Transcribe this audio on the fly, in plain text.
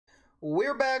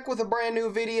We're back with a brand new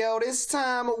video. This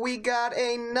time we got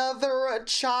another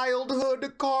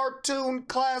childhood cartoon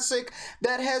classic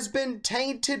that has been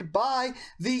tainted by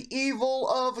the evil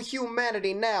of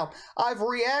humanity. Now, I've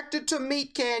reacted to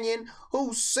Meat Canyon,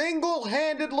 who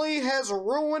single-handedly has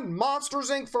ruined Monsters,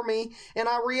 Inc. for me, and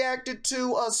I reacted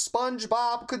to a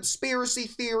SpongeBob conspiracy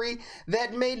theory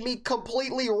that made me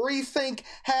completely rethink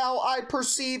how I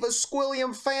perceive a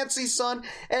Squilliam Fancy Son,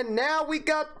 and now we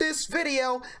got this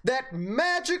video that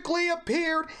magically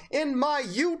appeared in my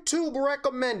YouTube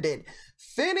recommended.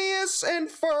 Phineas and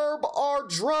Ferb are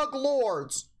drug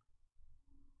lords.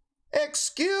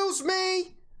 Excuse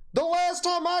me? The last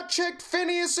time I checked,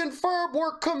 Phineas and Ferb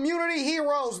were community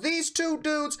heroes. These two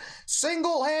dudes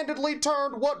single-handedly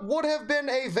turned what would have been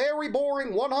a very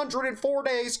boring 104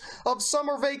 days of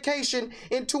summer vacation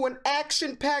into an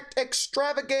action-packed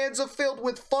extravaganza filled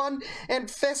with fun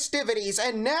and festivities.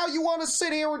 And now you want to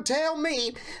sit here and tell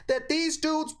me that these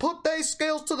dudes put their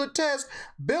skills to the test,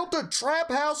 built a trap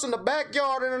house in the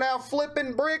backyard, and are now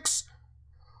flipping bricks?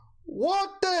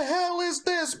 What the hell is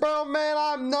this, bro? Man,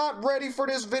 I'm not ready for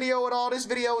this video at all. This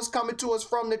video is coming to us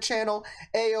from the channel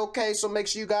A-OK, so make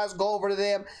sure you guys go over to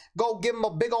them. Go give them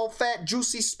a big old fat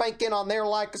juicy spanking on their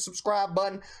like and subscribe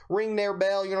button. Ring their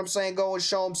bell, you know what I'm saying? Go and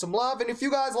show them some love. And if you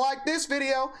guys like this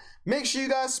video, make sure you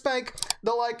guys spank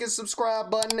the like and subscribe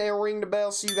button and ring the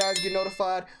bell so you guys get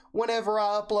notified whenever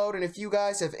I upload. And if you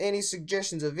guys have any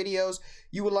suggestions of videos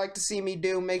you would like to see me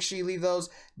do, make sure you leave those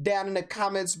down in the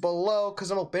comments below,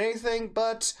 because I'm open to anything.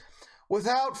 But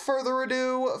without further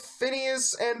ado,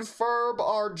 Phineas and Ferb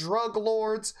are drug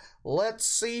lords. Let's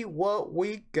see what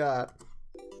we got.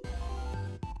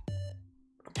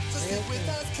 So stick with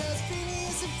us, cause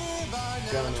Phineas and Ferb are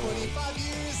now 25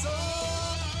 years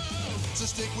old. So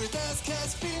stick with us,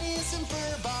 cause Phineas and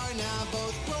Ferb are now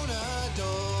both grown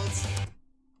adults.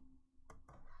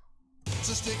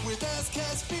 So stick with us,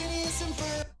 cause Phineas and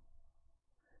Ferb.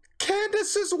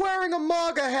 Candace is wearing a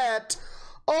MAGA hat.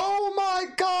 Oh my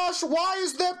gosh, why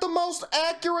is that the most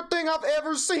accurate thing I've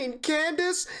ever seen?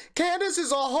 Candace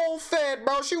is a whole fed,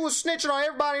 bro. She was snitching on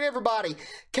everybody and everybody.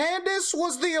 Candace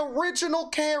was the original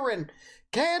Karen.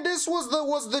 Candace was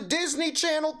the Disney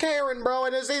Channel Karen, bro,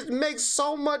 and it makes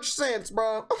so much sense,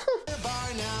 bro.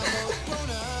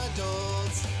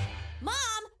 Mom,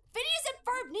 Phineas and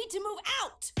Ferb need to move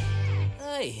out.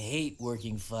 I hate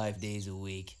working 5 days a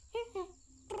week.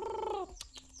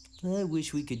 I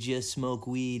wish we could just smoke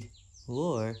weed.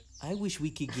 Or I wish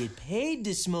we could get paid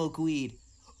to smoke weed.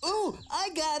 Ooh, I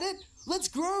got it! Let's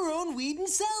grow our own weed and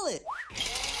sell it!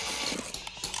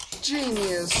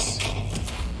 Genius.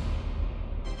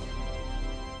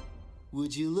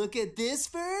 Would you look at this,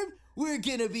 Ferb? We're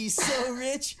gonna be so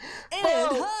rich and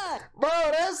hot! Bro,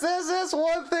 that's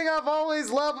one thing I've always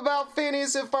loved about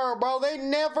Phineas and Ferb, bro.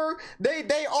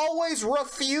 They always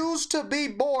refuse to be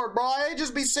bored, bro. They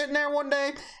just be sitting there one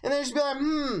day and they just be like,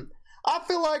 I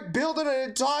feel like building an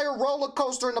entire roller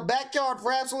coaster in the backyard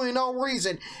for absolutely no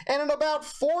reason. And in about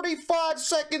 45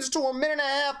 seconds to a minute and a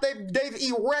half,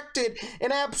 they've erected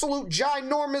an absolute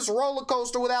ginormous roller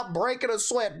coaster without breaking a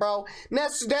sweat, bro. And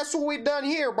that's what we've done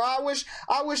here, bro.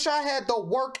 I wish I had the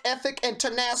work ethic and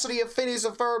tenacity of Phineas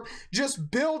and Ferb, just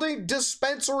building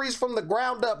dispensaries from the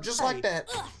ground up, just like that.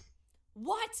 Ugh.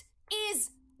 What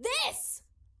is this?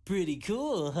 Pretty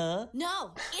cool, huh?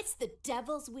 No, it's the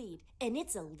devil's weed, and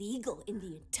it's illegal in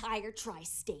the entire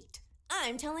tri-state.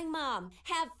 I'm telling Mom,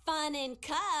 have fun in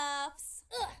cuffs.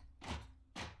 Ugh.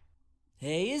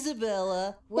 Hey,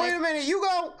 Isabella. Wait a minute,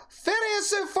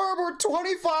 Phineas and Ferb are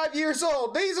 25 years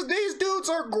old. These dudes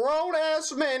are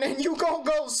grown-ass men, and you gonna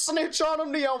go snitch on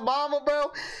them to your mama,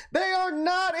 bro? They are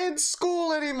not in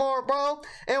school anymore, bro.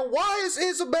 And why is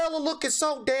Isabella looking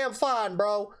so damn fine,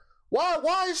 bro?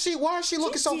 Why is she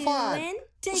looking so fine?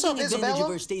 Taking advantage of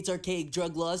our state's archaic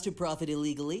drug laws to profit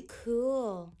illegally.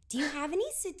 Cool. Do you have any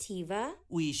sativa?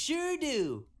 We sure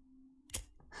do.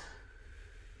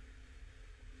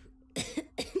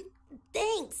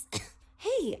 Thanks.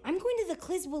 Hey, I'm going to the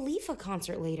Quiz Walifa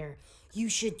concert later. You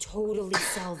should totally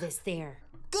sell this there.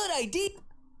 Good idea.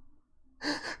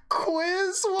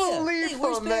 Quiz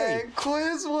Walifa, man.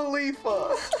 Quiz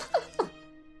Walifa.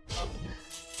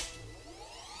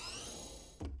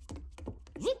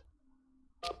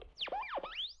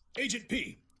 Agent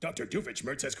P, Dr.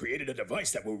 Doofenshmirtz has created a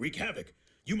device that will wreak havoc.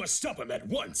 You must stop him at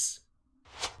once.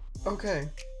 Okay.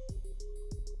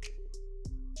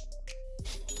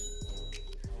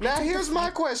 Now here's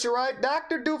my question, right?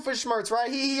 Dr. Doofenshmirtz,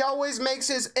 right? He always makes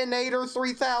his Innator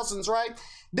 3000s, right?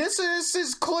 This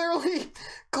is clearly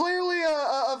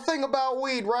a thing about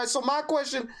weed, right? So my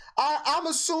question, I'm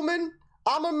assuming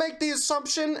I'm gonna make the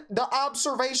assumption, the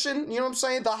observation, you know what I'm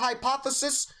saying, the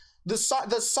hypothesis, the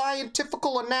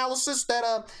scientifical analysis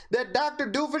that that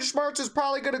Dr. Doofenshmirtz is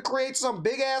probably gonna create some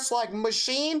big ass like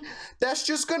machine that's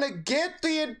just gonna get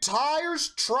the entire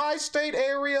tri-state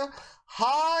area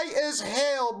high as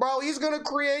hell, bro. He's gonna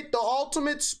create the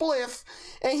ultimate spliff,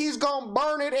 and he's gonna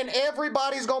burn it, and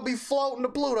everybody's gonna be floating to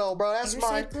Pluto, bro. That's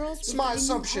my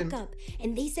assumption.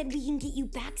 And they said we can get you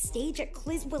backstage at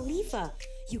Kliz Walifa.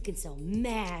 You can sell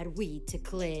mad weed to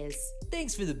Kliz.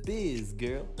 Thanks for the biz,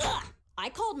 girl. Ugh. I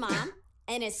called Mom,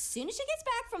 and as soon as she gets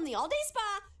back from the all-day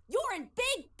spa, you're in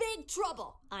big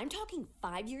trouble. I'm talking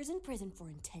 5 years in prison for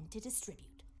intent to distribute.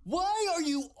 Why are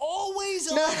you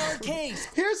always on our case?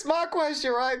 Here's my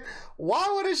question, right? Why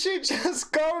wouldn't she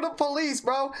just go to the police,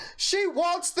 bro? She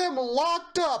wants them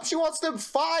locked up. She wants them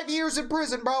 5 years in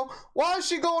prison, bro. Why is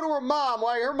she going to her mom?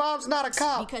 Like, her mom's not a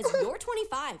cop. Because you're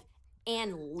 25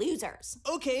 and losers.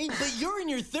 Okay, but you're in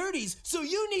your 30s, so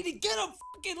you need to get a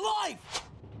fucking life.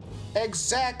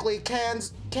 Exactly,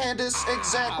 Candace,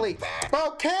 exactly.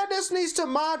 Bro, Candace needs to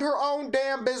mind her own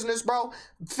damn business, bro.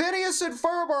 Phineas and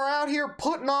Ferb are out here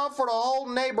putting on for the whole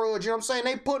neighborhood, you know what I'm saying?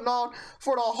 They putting on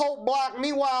for the whole block.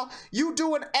 Meanwhile, you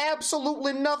doing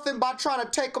absolutely nothing by trying to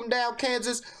take them down,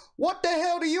 Kansas. What the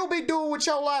hell do you be doing with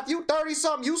your life? You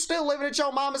 30-something, you still living at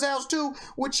your mama's house too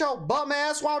with your bum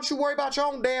ass. Why don't you worry about your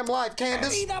own damn life,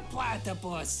 Candace? Hey, the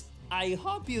platypus. I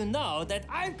hope you know that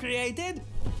I've created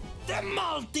the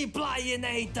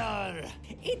Multiplyinator!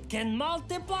 It can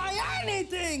multiply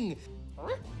anything!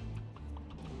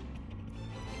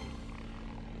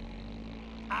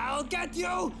 I'll get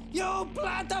you, you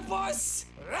platypus!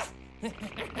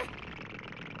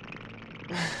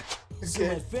 So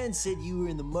my friend said you were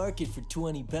in the market for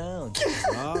 20 pounds.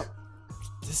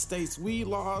 This state's weed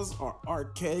laws are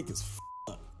archaic as f***.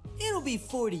 It'll be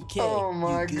 40K. Oh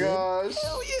my gosh.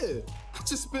 Hell yeah! I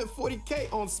just spent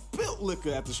 40K on spilt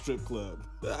liquor at the strip club.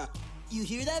 You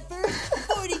hear that, Ferb?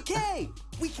 40K!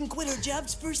 We can quit our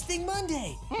jobs first thing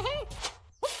Monday.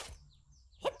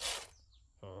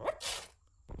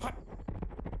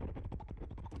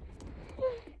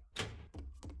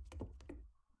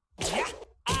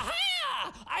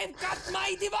 Aha! I've got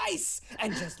my device!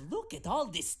 And just look at all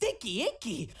this sticky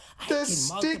icky. I can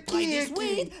multiply this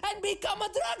weed and become a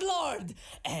drug lord.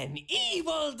 An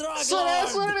evil drug lord. So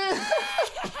that's what it is.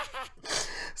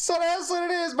 So that's what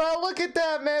it is, bro. Look at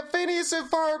that, man. Phineas and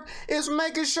Ferb is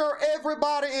making sure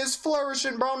everybody is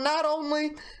flourishing, bro. Not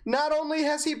only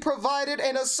has he provided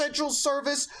an essential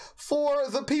service for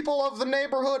the people of the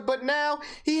neighborhood, but now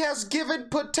he has given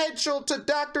potential to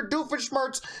Dr.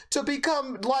 Doofenshmirtz to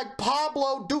become like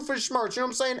Pablo Doofenshmirtz. You know what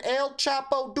I'm saying? El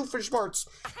Chapo Doofenshmirtz.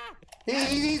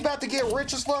 He's about to get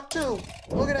rich as fuck too.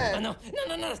 Look at that. No.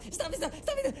 Stop it.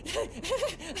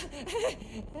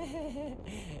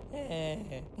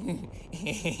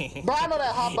 Bro, I know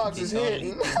that hot box is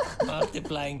hitting.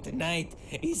 Multiplying tonight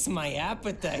is my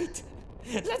appetite.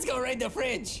 Let's go raid the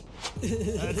fridge.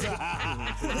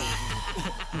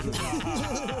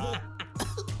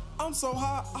 I'm so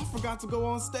high, I forgot to go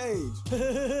on stage.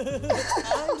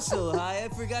 I'm so high, I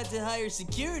forgot to hire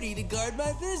security to guard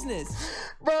my business.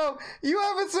 Bro, you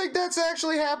ever think that's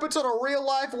actually happened to the real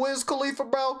life Wiz Khalifa,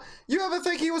 bro? You ever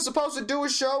think he was supposed to do a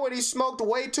show and he smoked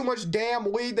way too much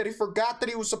damn weed that he forgot that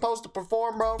he was supposed to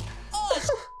perform, bro? Oh,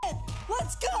 shit!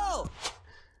 Let's go!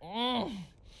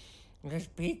 This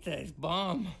pizza is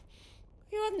bomb.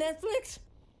 You have Netflix?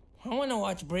 I want to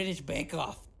watch British Bake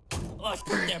Off. Oh,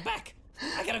 they're back.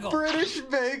 I gotta go. British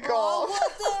Bake Off. Oh,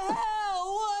 what the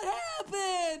hell? What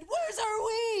happened? Where's our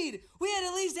weed? We had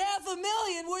at least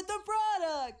 $500,000 worth of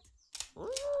product.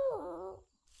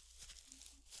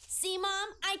 See,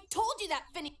 Mom? I told you that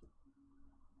Phineas...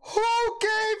 Who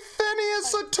gave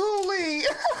Phineas a toolie?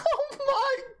 Oh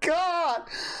my god.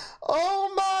 Oh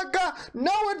my god.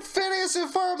 Knowing Phineas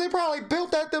and Ferb, they probably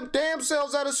built that them damn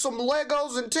selves out of some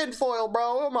Legos and tinfoil,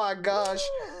 bro. Oh my gosh.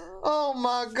 Oh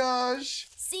my gosh.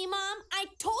 See, Mom? I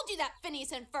told you that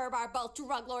Phineas and Ferb are both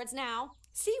drug lords now.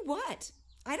 See what?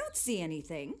 I don't see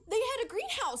anything. They had a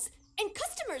greenhouse and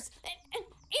customers and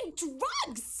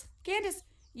drugs. Candace,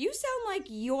 you sound like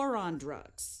you're on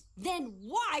drugs. Then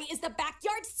why is the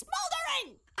backyard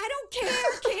smoldering? I don't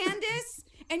care, Candace.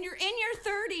 And you're in your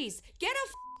 30s. Get a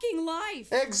fucking life.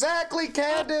 Exactly,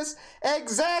 Candace.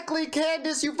 Exactly,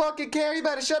 Candace. You fucking care. You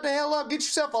better shut the hell up. Get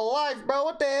yourself a life, bro.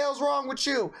 What the hell's wrong with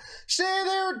you? Say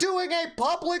they're doing a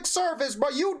public service, bro.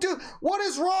 You do. What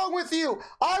is wrong with you?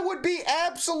 I would be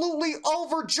absolutely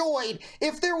overjoyed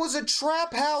if there was a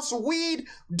trap house weed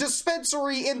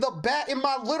dispensary in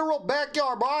my literal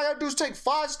backyard, bro. All I gotta do is take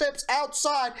 5 steps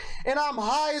outside and I'm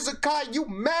high as a kite. You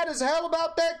mad as hell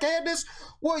about that, Candace?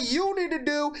 What you need to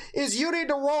do is you need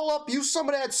to roll up you some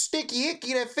of that sticky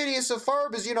icky that Phineas and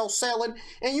Ferb is, selling,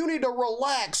 and you need to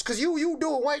relax, because you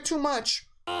doing way too much.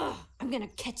 Ugh, I'm gonna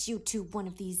catch you two one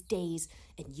of these days,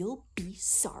 and you'll be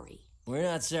sorry. We're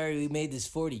not sorry we made this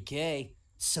 40K.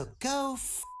 So go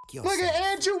f yourself. Look at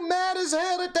Andrew mad as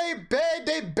hell that they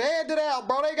banned it out,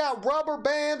 bro. They got rubber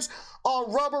bands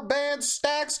on rubber bands,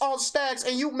 stacks on stacks,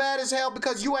 and you mad as hell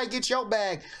because you ain't get your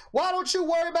bag. Why don't you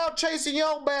worry about chasing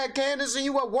your bag, Candace, and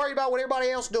you worry about what everybody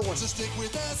else doing? So stick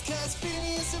with us, cause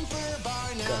Phineas and Ferb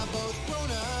are now both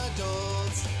grown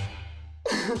adults.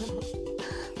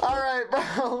 All right,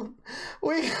 bro.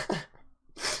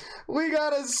 We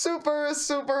got a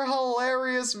super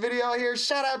hilarious video here.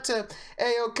 Shout out to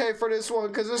AOK for this one,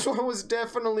 because this one was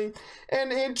definitely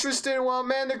an interesting one,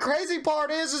 man. The crazy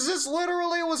part is this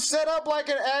literally was set up like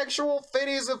an actual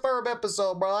Phineas and Ferb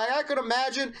episode, bro. Like, I could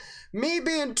imagine me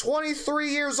being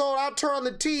 23 years old, I turn on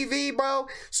the TV, bro,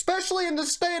 especially in the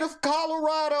state of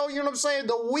Colorado, you know what I'm saying,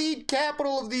 the weed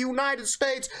capital of the United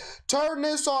States. Turn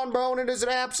this on, bro, and it is an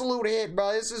absolute hit,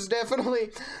 bro. This is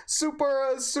definitely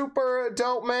super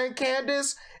dope, man.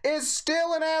 Candace is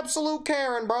still an absolute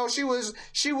Karen, bro. She was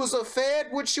a fed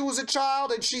when she was a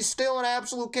child, and she's still an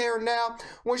absolute Karen now.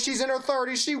 When she's in her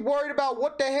 30s, she worried about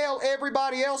what the hell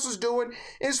everybody else is doing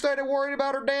instead of worried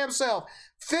about her damn self.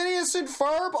 Phineas and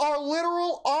Ferb are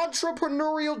literal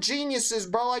entrepreneurial geniuses,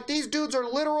 bro. Like, these dudes are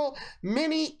literal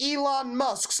mini Elon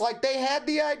Musks. Like, they had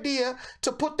the idea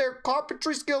to put their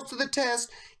carpentry skills to the test,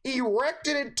 erect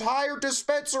an entire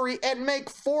dispensary, and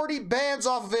make 40 bands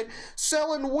off of it,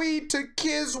 selling weed to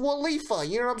Kiz Walifa,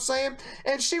 you know what I'm saying?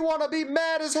 And she wanna be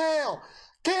mad as hell.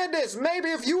 Candace, maybe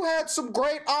if you had some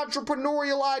great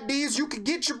entrepreneurial ideas, you could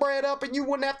get your bread up and you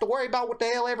wouldn't have to worry about what the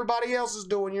hell everybody else is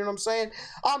doing, you know what I'm saying?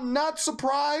 I'm not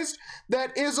surprised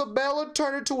that Isabella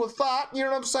turned into a thought, you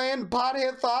know what I'm saying?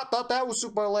 Pothead thought that was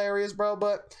super hilarious, bro,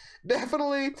 but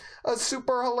definitely a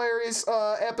super hilarious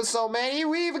episode, man.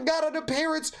 We even got an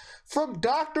appearance from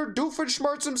Dr.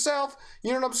 Doofenshmirtz himself,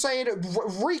 you know what I'm saying,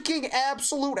 wreaking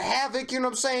absolute havoc, you know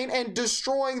what I'm saying, and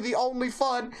destroying the only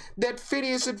fun that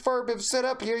Phineas and Ferb have set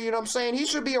up here, you know what I'm saying. He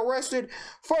should be arrested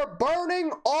for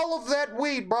burning all of that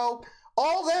weed, bro.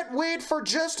 All that weed for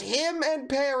just him and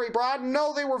Perry, bro. I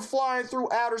know they were flying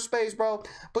through outer space, bro,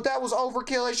 but that was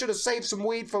overkill. They should have saved some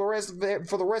weed for the rest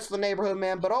of the neighborhood,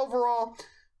 man. But overall,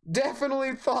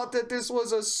 definitely thought that this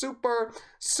was a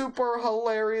super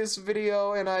hilarious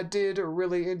video, and I did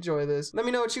really enjoy this. Let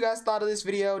me know what you guys thought of this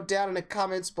video down in the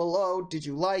comments below. Did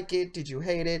you like it? Did you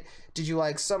hate it? Did you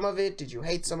like some of it? Did you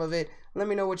hate some of it? Let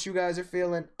me know what you guys are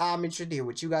feeling. I'm interested to hear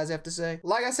what you guys have to say.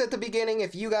 Like I said at the beginning,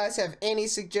 if you guys have any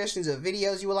suggestions of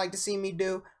videos you would like to see me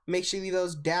do, make sure you leave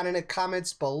those down in the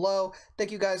comments below.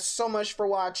 Thank you guys so much for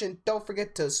watching. Don't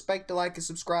forget to spank the like and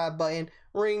subscribe button,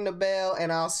 ring the bell,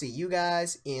 and I'll see you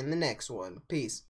guys in the next one. Peace.